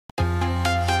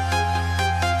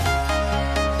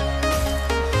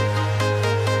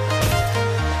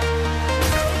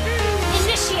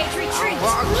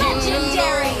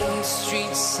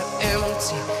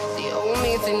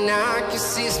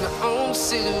own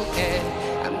silhouette.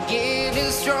 I'm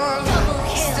getting strong,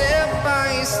 step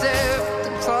by step.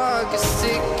 The clock is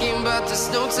ticking, but there's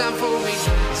no time for me.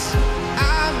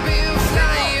 I've been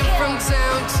flying from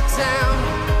town to town,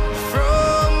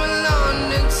 from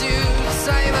London to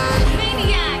Taiwan.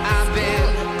 I've been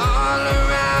all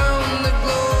around the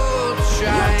globe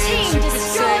trying to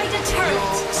protect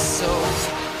your soul.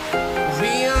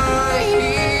 We are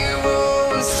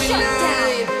heroes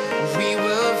tonight. We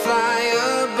will fly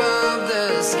above the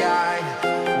sky.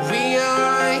 We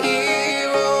are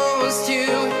heroes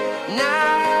tonight.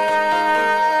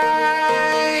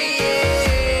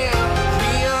 Yeah.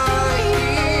 We are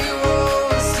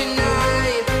heroes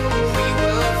tonight. We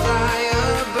will fly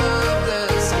above the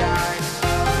sky.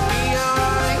 We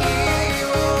are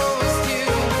heroes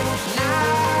tonight.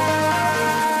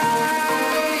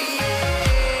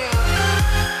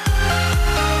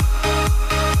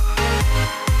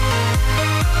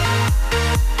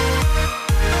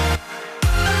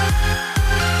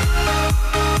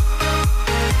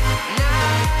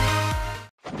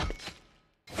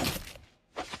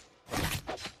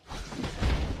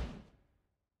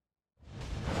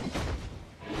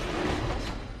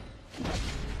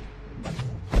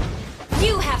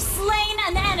 You have slain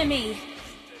an enemy!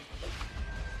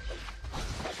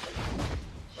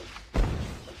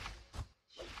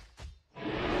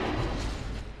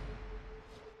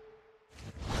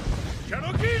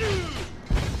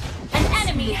 An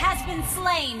enemy has been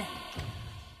slain!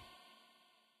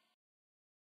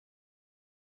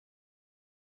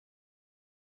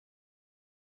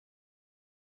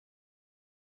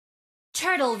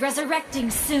 Turtle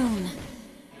resurrecting soon.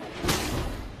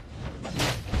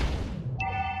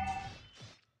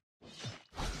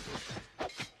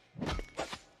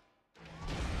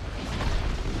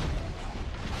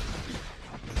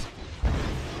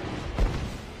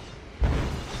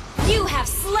 You have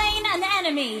slain an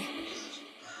enemy!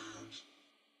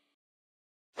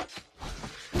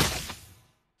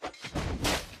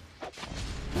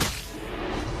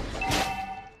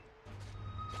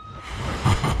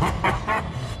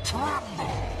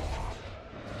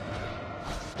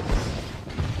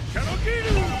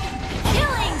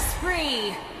 Killing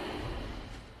spree!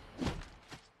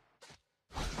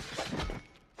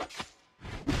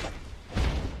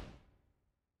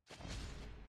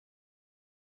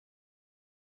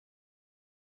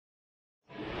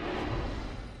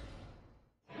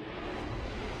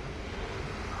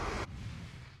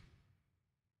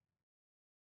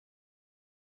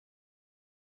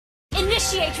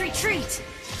 Initiate retreat!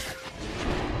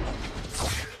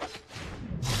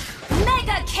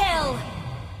 Mega kill!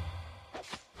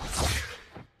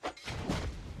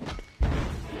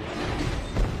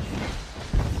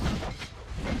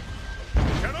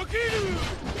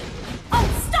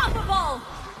 Unstoppable!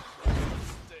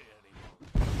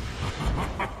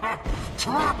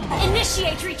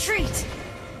 Initiate retreat!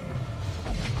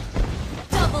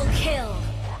 Double kill!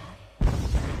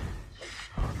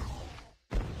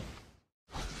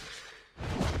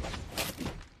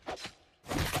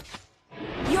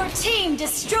 Your team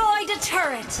destroyed a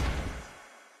turret!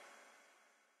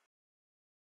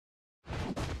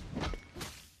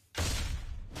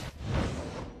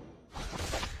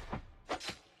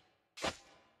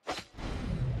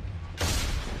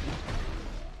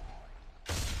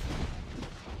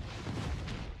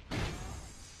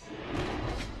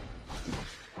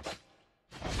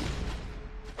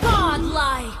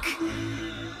 Godlike!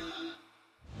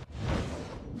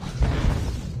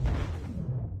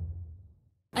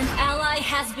 An ally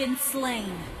has been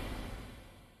slain.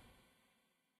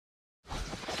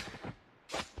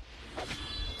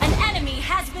 An enemy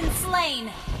has been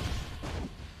slain.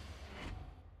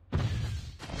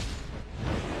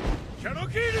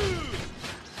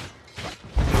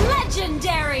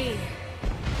 Legendary!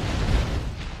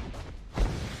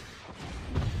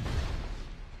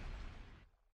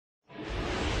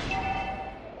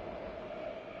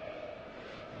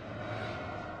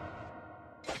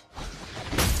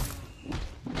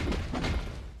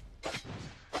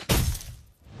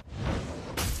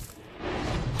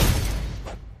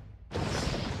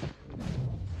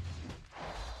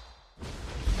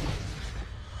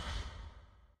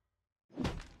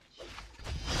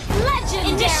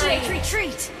 Initiate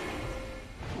retreat!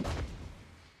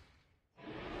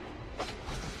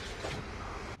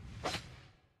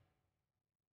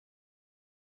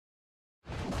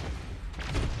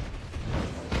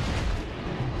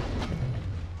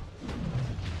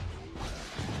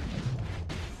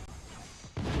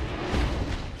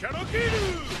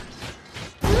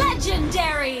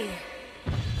 Legendary!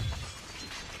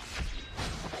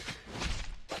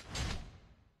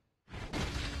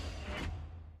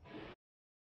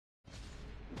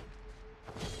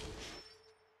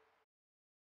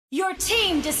 Your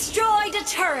team destroyed a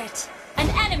turret. An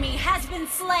enemy has been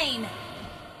slain.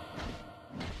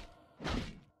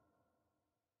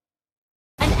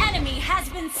 An enemy has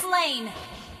been slain.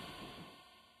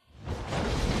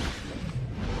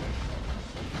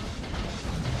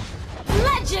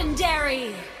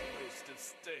 Legendary!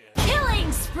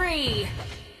 Killing spree!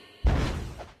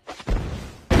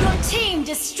 Your team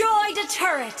destroyed a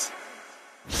turret.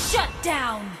 Shut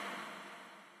down!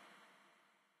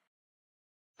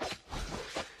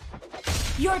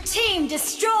 Your team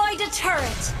destroyed a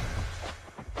turret!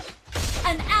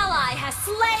 An ally has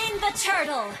slain the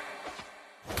turtle!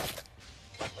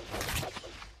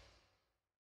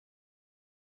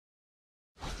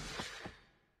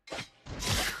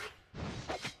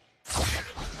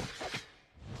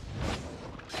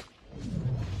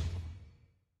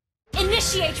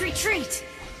 Initiate retreat!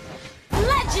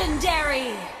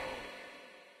 Legendary!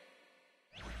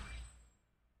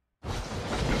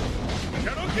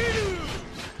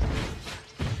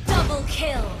 Double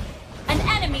kill! An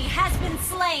enemy has been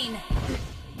slain!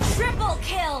 Triple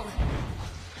kill!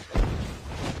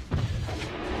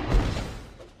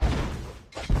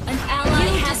 An ally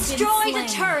has destroyed a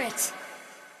turret!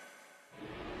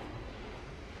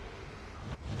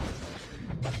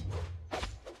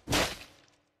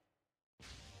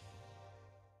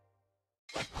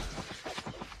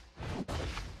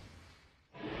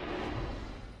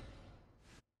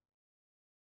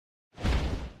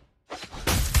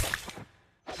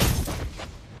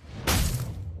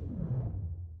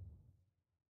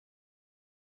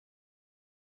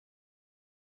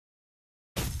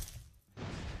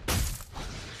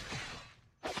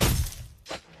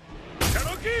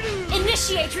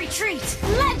 Initiate retreat!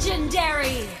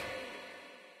 Legendary!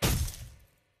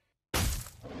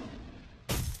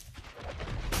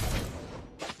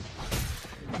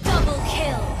 Double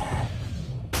kill!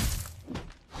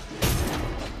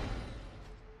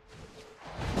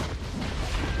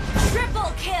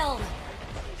 Triple kill!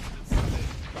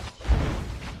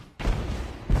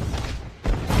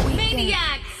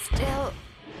 Maniac! Still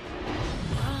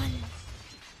run.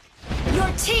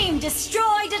 Your team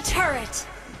destroyed a turret!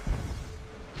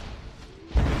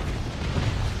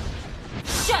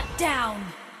 Shut down!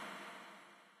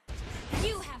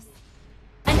 You have...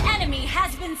 An enemy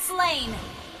has been slain!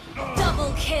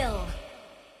 Double kill!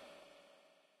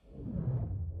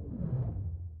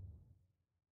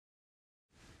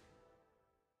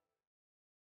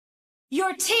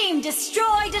 Your team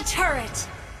destroyed a turret!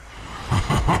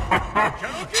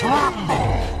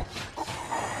 Tremble!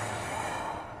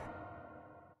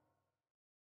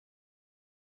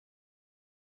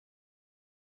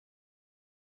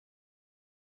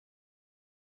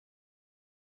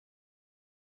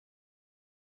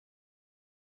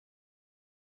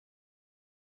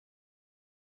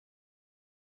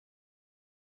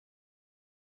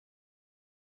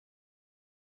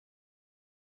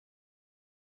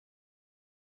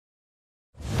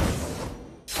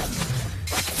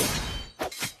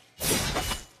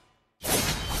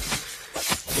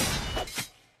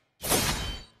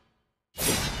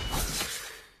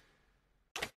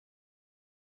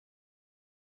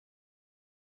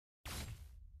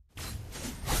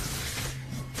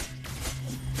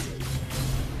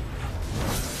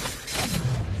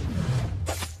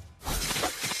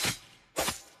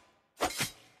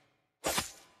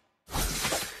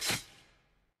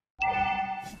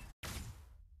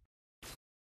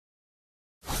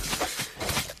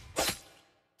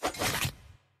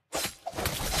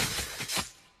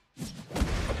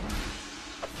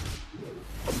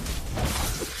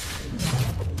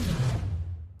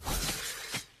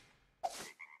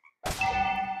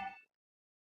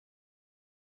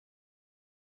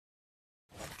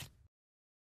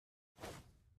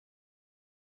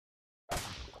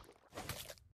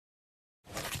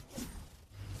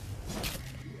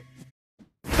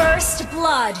 First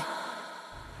blood!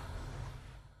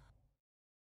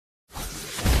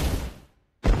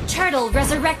 Turtle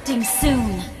resurrecting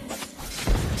soon!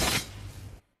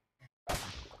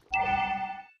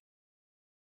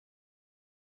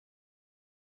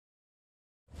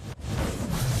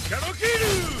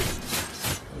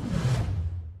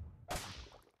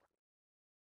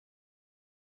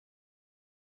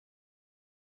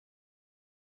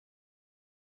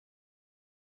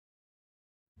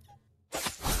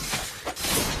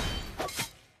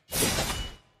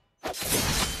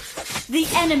 The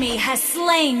enemy has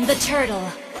slain the turtle.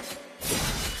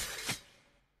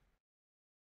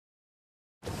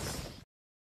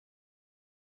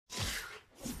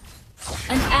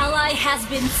 An ally has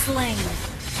been slain.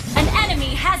 An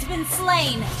enemy has been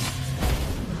slain.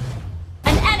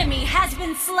 An enemy has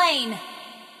been slain.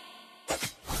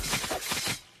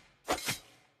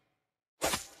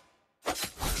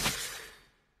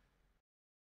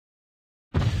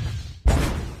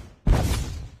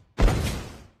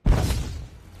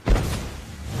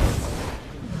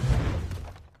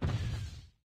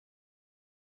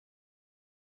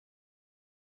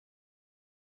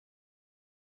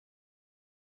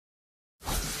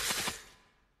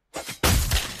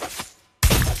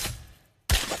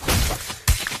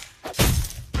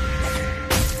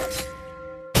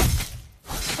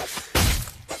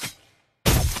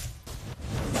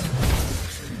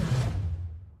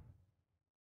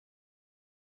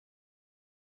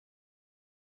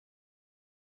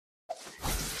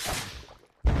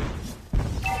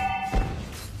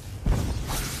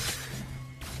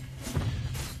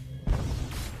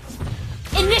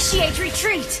 Initiate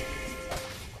retreat!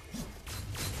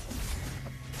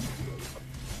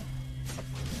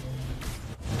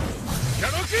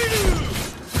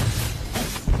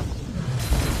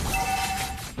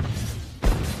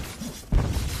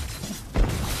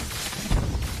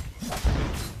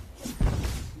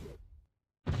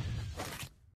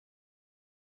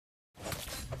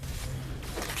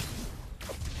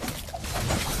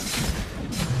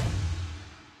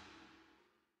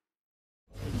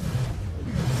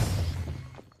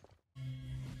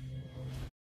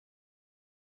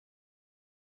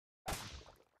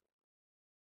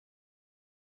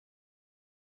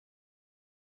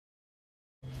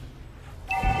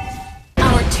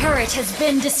 Turret has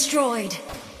been destroyed.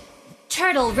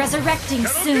 Turtle resurrecting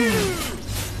soon.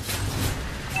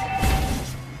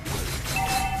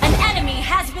 An enemy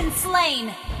has been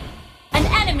slain. An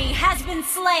enemy has been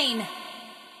slain.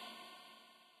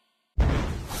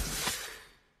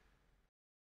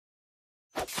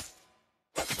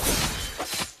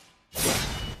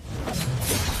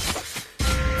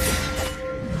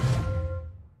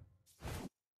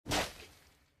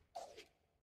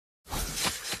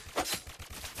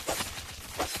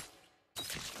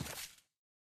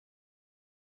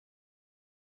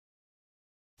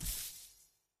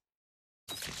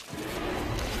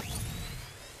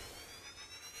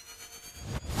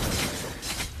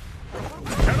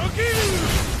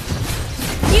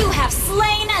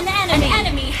 Slain an enemy! An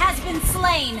enemy has been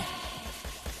slain!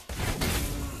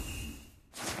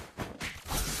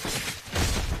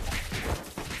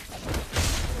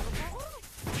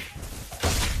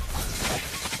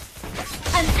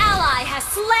 An ally has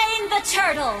slain the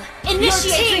turtle!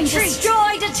 Initiate retreat!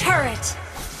 Destroyed a turret!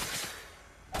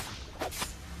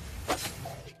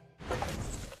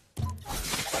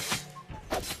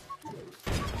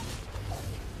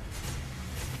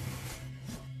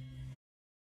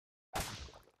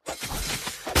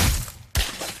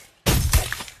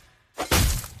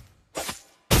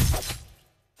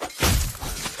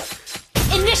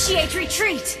 Initiate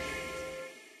retreat!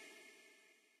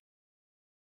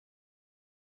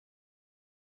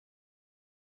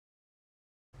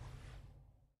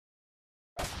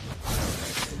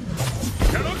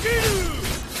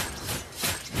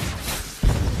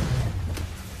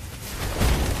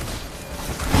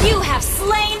 You have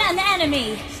slain an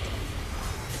enemy!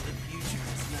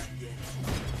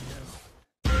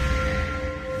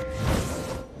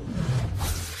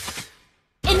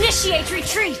 Initiate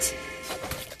retreat!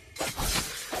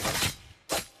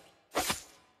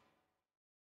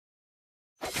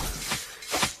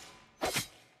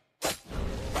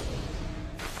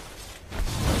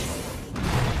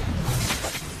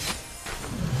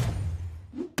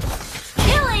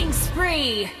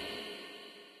 Spree!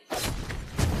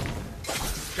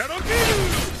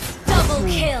 Double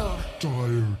kill!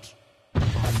 Tired. I'm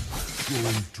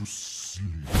going to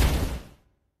sleep.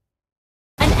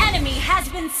 An enemy has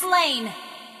been slain!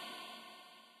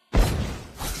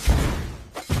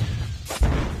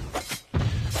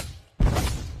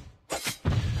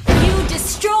 You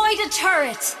destroyed a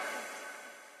turret!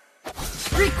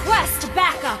 Request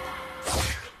backup!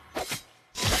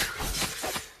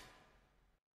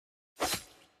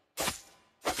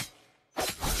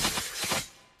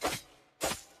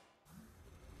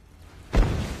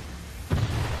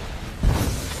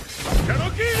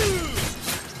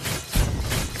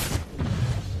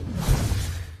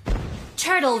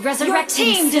 Turtle resurrecting.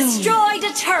 Your team destroyed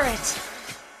a turret.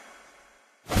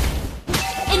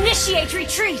 Initiate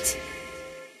retreat.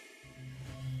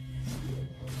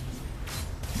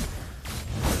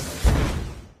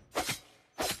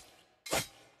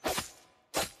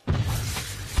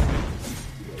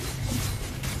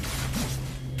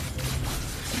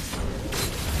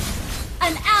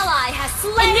 An ally has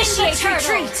slain the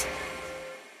turtle. Retreat.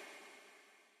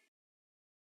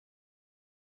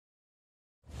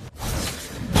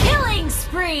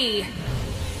 Spree!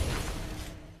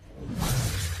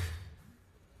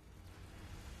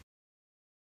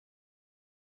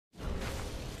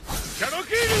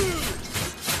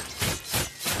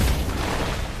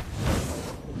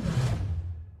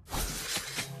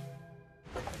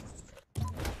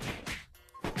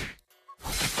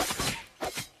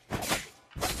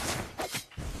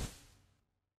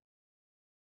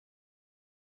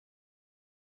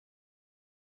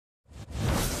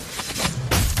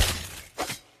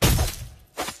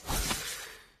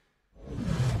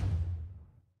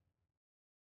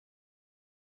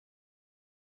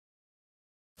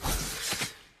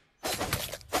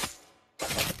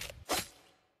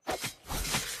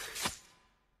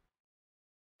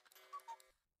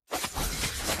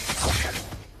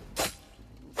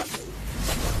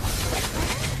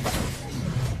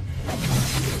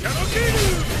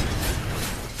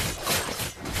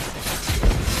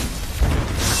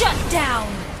 down!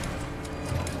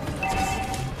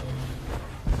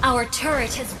 Our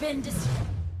turret has been destroyed.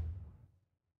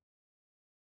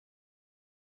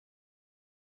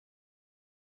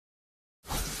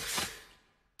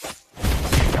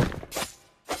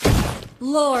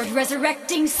 Lord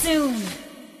resurrecting soon!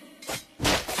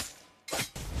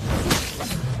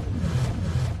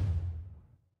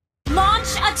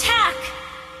 Launch attack!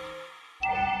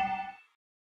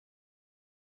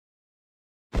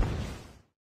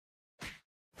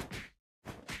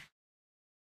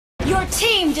 Your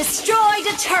team destroyed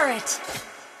a turret!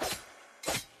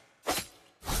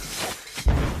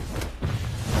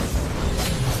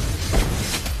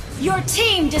 Your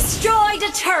team destroyed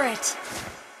a turret!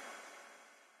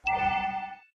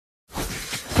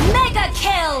 Mega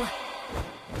kill!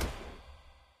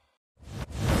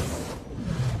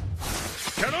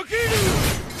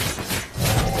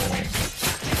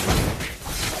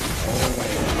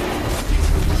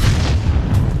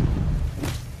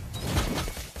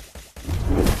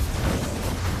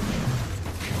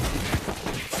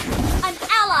 An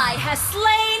ally has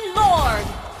slain Lord!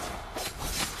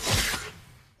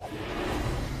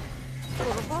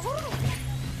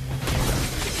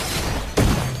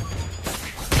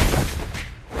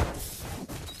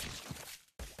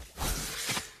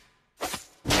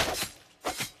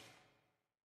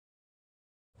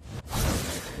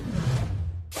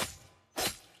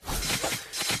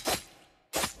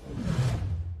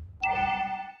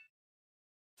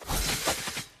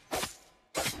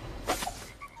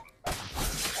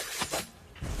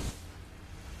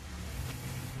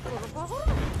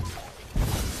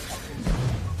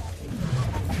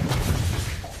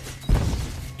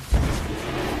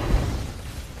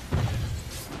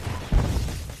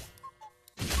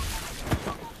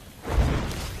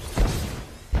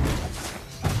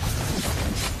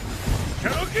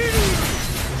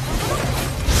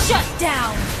 Shut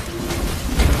down!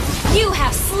 You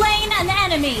have slain an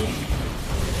enemy!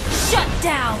 Shut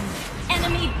down!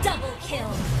 Enemy double kill!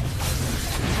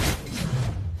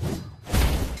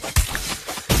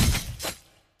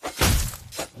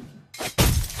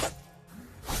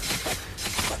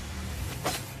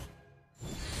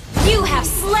 You have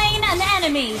slain an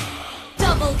enemy!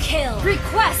 Double kill!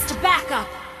 Request backup!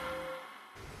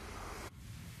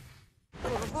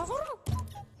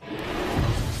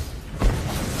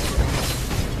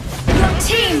 Your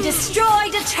team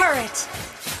destroyed a turret!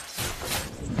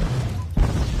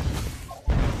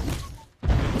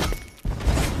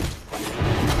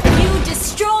 You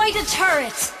destroyed a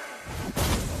turret!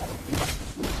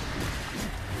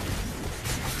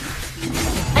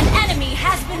 An enemy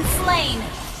has been slain!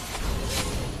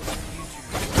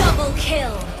 Double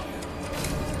kill!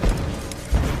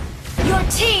 Your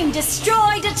team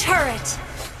destroyed a turret!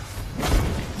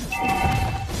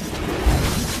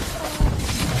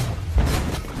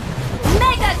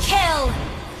 Mega kill!